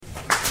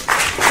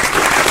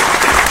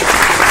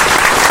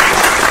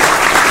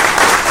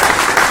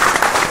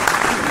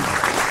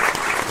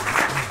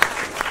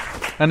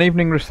An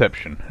evening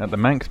reception at the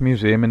Manx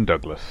Museum in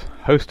Douglas,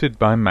 hosted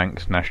by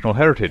Manx National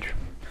Heritage.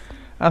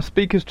 Our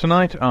speakers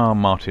tonight are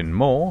Martin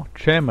Moore,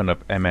 Chairman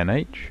of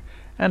MNH,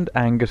 and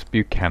Angus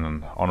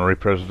Buchanan, Honorary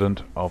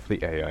President of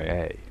the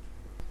AIA.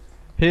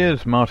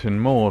 Here's Martin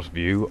Moore's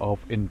view of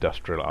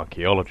industrial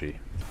archaeology.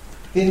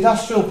 The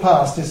industrial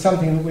past is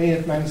something that we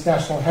at Manx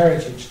National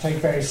Heritage take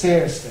very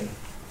seriously.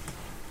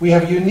 We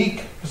have a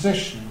unique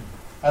position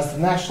as the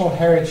National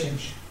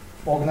Heritage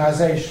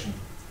organisation,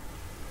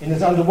 in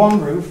that under one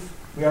roof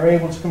we are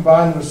able to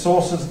combine the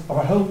resources of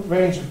a whole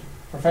range of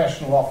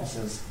professional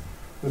officers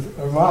with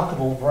a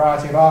remarkable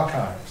variety of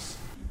archives.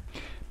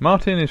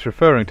 Martin is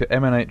referring to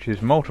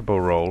MNH's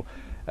multiple role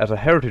as a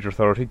heritage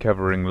authority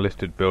covering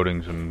listed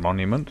buildings and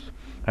monuments,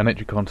 a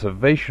nature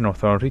conservation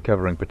authority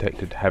covering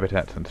protected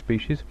habitats and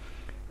species,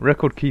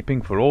 record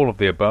keeping for all of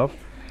the above,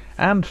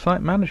 and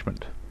site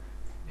management.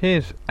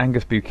 Here's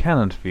Angus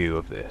Buchanan's view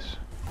of this.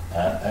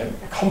 A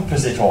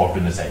composite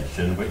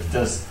organisation which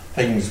does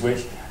things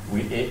which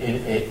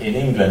in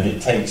England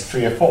it takes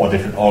 3 or 4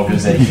 different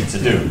organisations to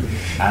do,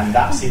 and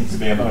that seems to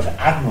be a most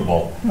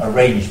admirable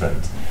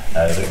arrangement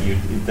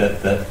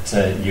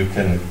that you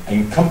can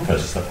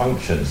encompass the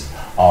functions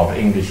of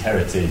English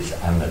Heritage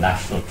and the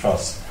National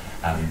Trust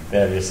and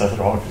various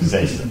other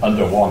organisations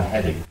under one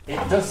heading.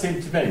 It does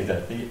seem to me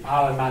that the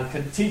Isle of Man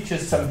can teach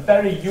us some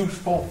very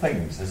useful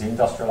things as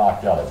industrial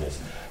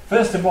archaeologists.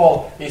 First of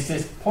all is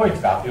this point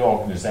about the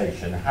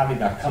organisation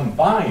having a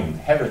combined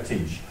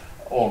heritage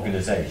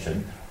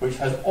organisation which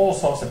has all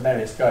sorts of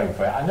merits going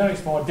for it. I know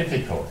it's more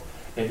difficult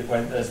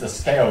as the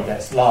scale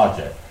gets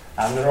larger,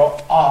 and there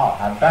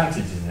are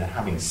advantages in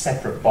having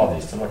separate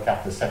bodies to look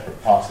after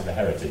separate parts of the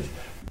heritage.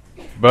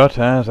 But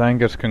as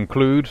Angus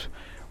concludes,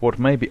 what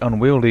may be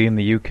unwieldy in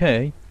the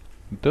UK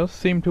does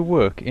seem to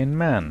work in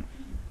Man.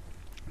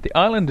 The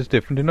island is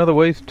different in other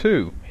ways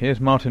too.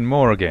 Here's Martin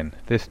Moore again,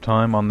 this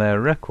time on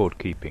their record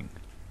keeping.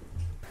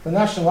 The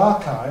National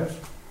Archive,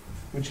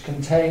 which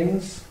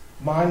contains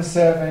mine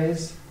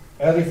surveys,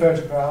 early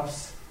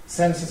photographs,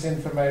 census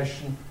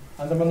information,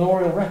 and the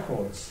manorial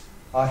records,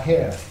 are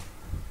here.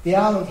 The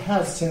island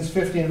has, since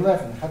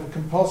 1511, had a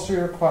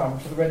compulsory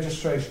requirement for the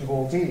registration of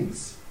all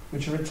deeds,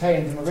 which are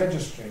retained in the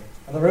registry,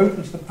 and are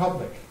open to the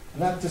public,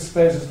 and that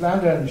discloses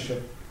land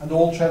ownership and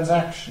all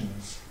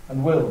transactions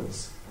and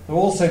wills. There are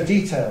also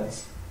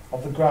details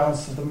of the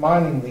grounds of the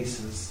mining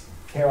leases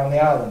here on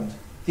the island.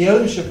 The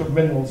ownership of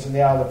minerals in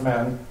the Isle of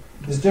Man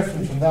is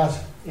different from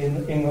that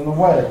in England and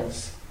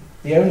Wales.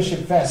 The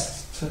ownership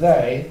vests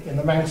today in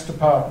the Manx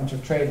Department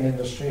of Trade and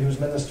Industry, whose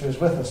minister is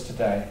with us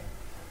today.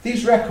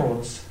 These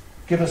records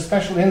give a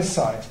special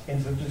insight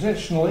into the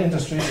traditional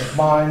industries of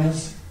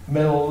mines,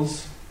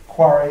 mills,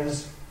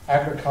 quarries,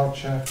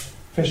 agriculture,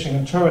 fishing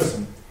and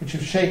tourism, which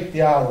have shaped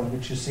the island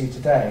which you see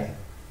today.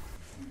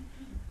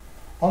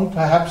 On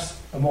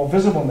perhaps a more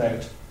visible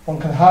note,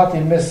 one can hardly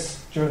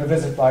miss, during a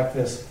visit like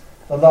this,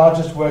 the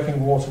largest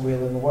working water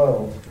wheel in the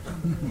world,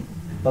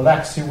 the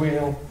Laxey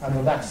Wheel and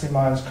the Laxey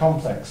Mines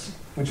Complex,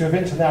 which are of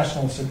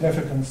international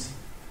significance.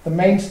 The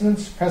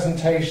maintenance,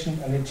 presentation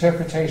and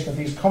interpretation of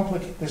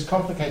this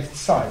complicated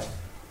site,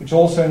 which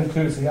also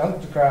includes the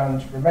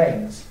underground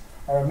remains,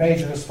 are a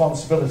major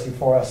responsibility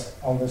for us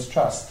on this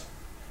trust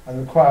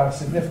and require a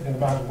significant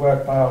amount of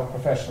work by our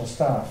professional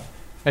staff.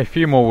 A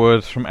few more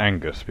words from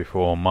Angus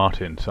before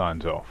Martin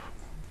signs off.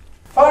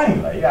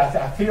 Finally,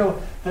 I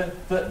feel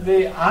that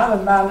the Isle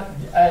of Man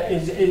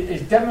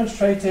is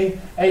demonstrating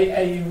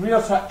a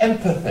real sort of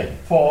empathy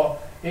for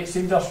its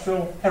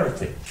industrial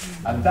heritage,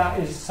 and that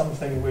is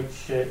something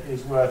which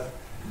is worth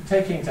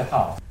taking to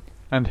heart.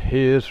 And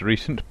here's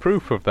recent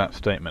proof of that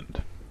statement.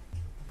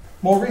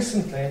 More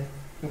recently,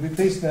 you'll be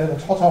pleased to know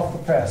that hot off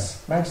the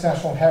press, Manx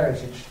National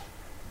Heritage,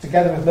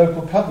 together with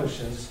local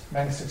publishers,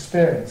 Manx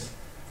Experience,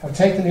 have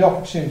taken the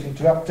opportunity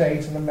to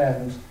update and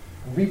amend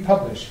and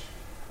republish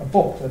a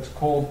book that's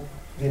called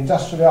The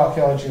Industrial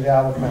Archaeology of the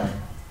Isle of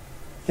Man.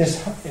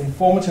 This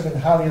informative and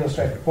highly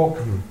illustrated book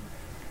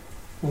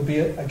will be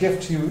a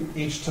gift to you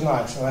each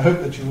tonight, and I hope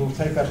that you will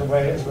take that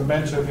away as a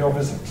memento of your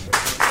visit.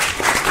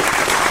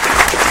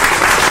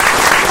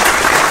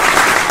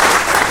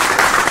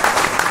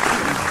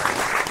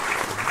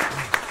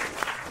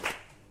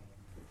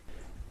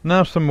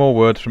 Now some more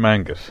words from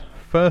Angus.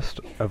 First,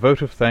 a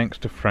vote of thanks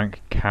to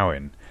Frank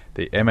Cowan,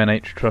 the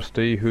MNH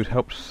trustee who's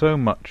helped so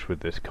much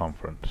with this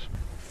conference.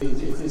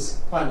 It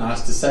is quite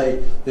nice to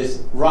say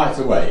this right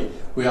away.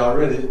 We are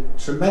really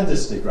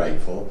tremendously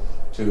grateful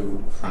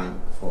to Frank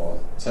for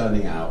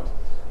turning out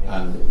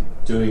and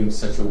doing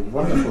such a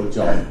wonderful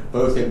job,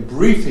 both in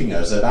briefing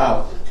us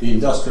about the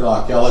industrial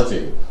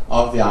archaeology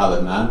of the Isle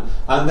of Man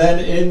and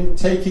then in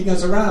taking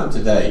us around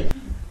today.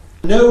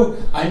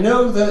 I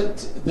know that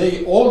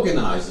the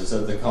organisers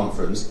of the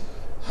conference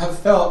have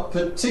felt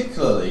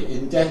particularly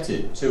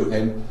indebted to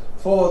him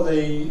for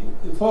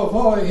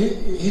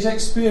his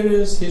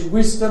experience, his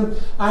wisdom,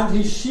 and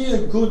his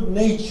sheer good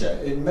nature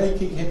in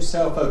making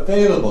himself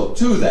available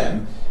to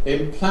them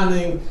in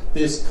planning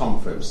this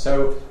conference.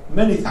 So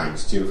many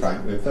thanks to you,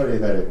 Frank. We're very,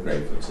 very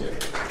grateful to you.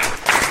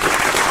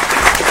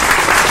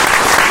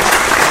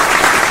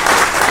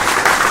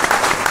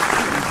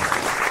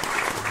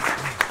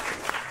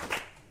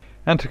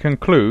 And to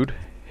conclude,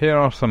 here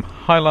are some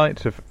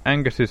highlights of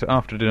Angus's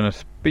after-dinner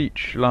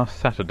speech last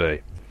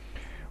Saturday,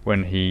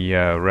 when he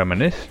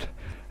reminisced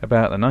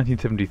about the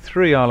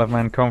 1973 Isle of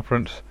Man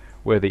conference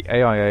where the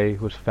AIA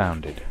was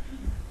founded.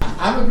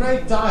 I'm a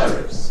great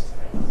diarist,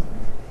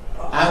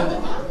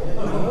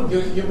 and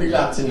you'll be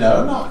glad to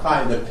know, not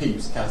quite in the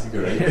peeps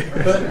category,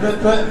 but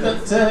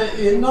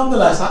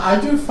nonetheless, I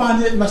do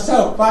find it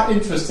myself quite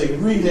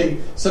interesting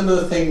reading some of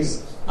the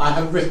things I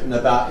have written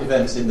about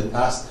events in the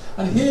past,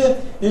 and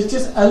here is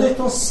just a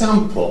little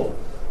sample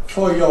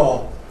for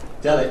your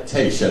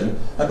delectation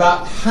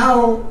about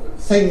how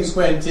things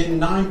went in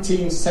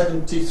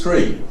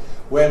 1973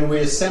 when we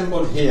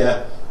assembled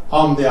here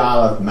on the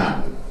Isle of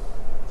Man.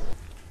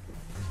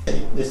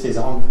 This is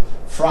on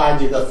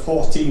Friday the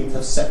 14th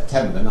of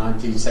September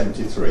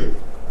 1973.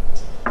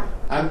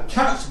 And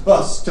catch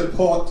bus to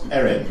Port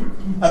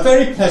Erin. A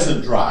very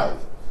pleasant drive.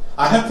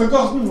 I have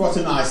forgotten what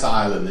a nice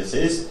island this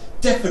is.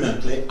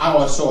 Definitely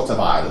our sort of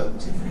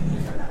island.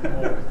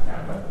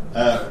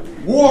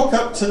 Walk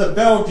up to the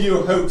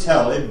Bellevue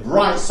Hotel in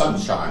bright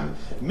sunshine,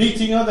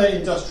 meeting other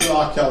industrial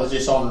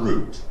archaeologists en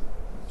route.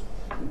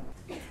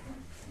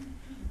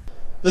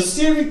 The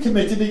steering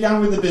committee began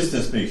with a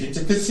business meeting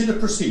to consider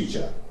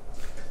procedure.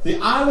 The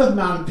Isle of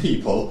Man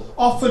people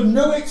offered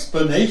no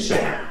explanation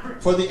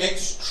for the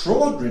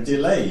extraordinary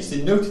delays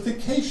in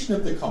notification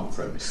of the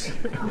conference.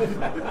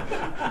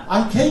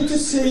 I came to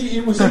see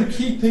it was in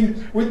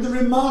keeping with the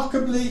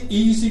remarkably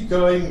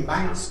easygoing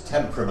Manx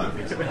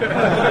temperament.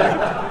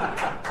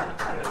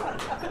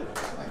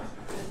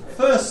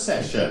 First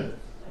session,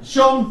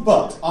 John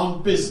Butt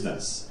on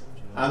business,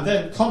 and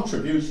then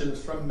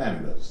contributions from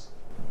members.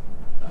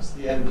 That's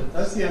the end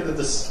of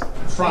this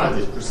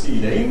Friday's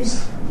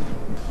proceedings.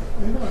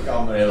 We've not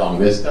gone very long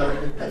this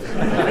time.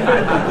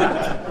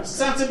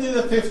 Saturday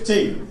the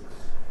 15th,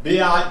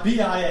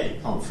 BIA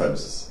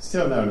conference,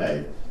 still no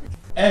name.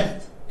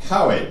 F.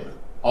 Cowan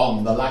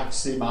on the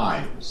Laxey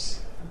mines.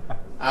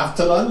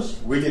 After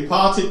lunch, we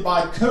departed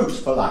by coach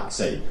for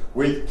Laxey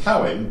with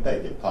Cowan,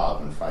 beg your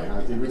pardon,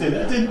 Frank, we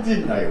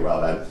didn't know you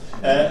well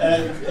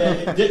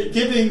then,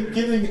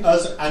 giving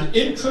us an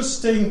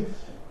interesting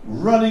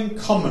running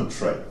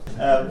commentary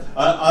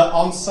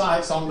on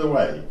sites on the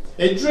way.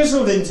 It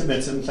drizzled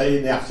intermittently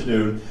in the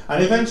afternoon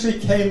and eventually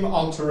came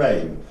on to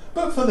rain.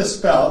 But for the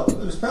spell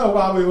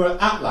while we were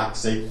at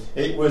Laxey,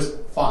 it was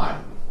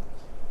fine.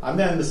 And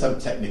then there's some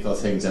technical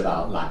things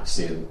about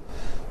Laxey and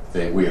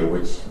the wheel,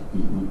 which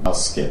I'll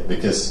skip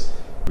because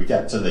we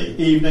get to the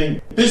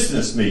evening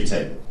business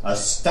meeting.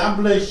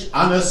 Establish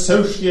an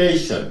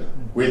association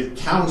with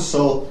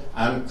council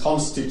and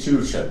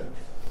constitution.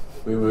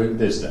 We were in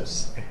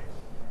business.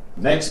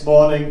 Next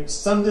morning,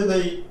 Sunday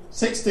the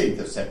 16th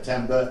of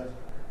September,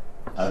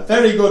 a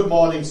very good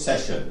morning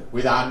session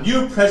with our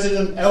new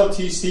president,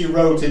 LTC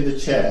Road, in the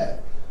chair.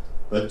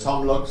 But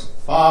Tom looks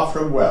far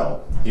from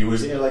well. He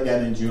was ill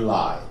again in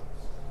July.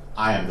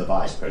 I am the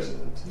vice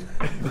president.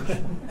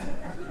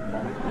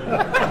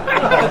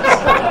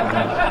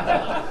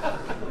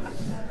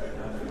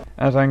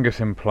 As Angus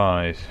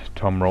implies,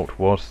 Tom Rolt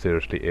was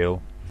seriously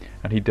ill,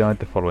 and he died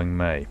the following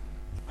May,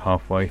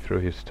 halfway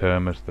through his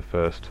term as the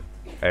first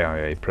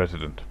AIA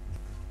president.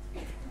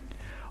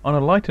 On a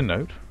lighter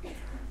note,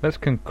 let's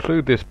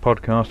conclude this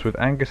podcast with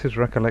Angus's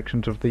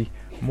recollections of the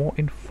more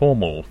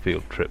informal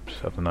field trips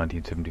of the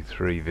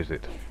 1973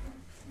 visit.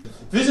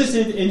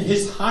 Visited in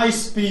his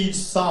high-speed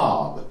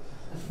Saab.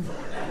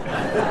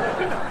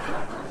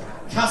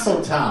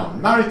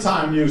 Castletown,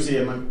 Maritime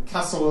Museum and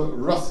Castle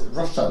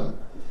Rushen.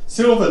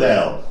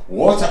 Silverdale,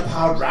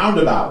 water-powered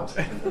roundabout.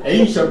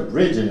 Ancient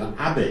bridge and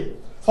abbey.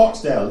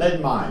 Foxdale,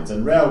 lead mines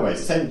and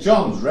railways. St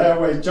John's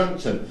Railway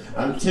Junction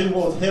and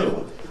Tinwald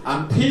Hill.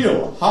 And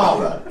Peel,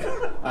 Harbour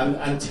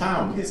and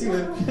Town. You can see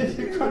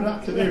we're quite an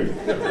afternoon.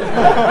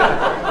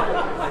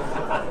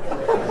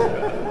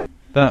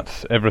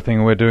 That's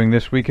everything we're doing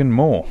this week and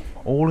more,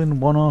 all in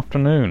one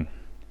afternoon.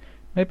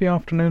 Maybe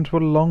afternoons were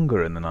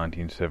longer in the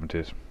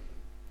 1970s.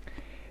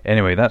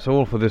 Anyway, that's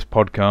all for this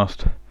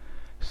podcast.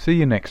 See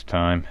you next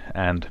time,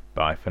 and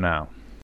bye for now.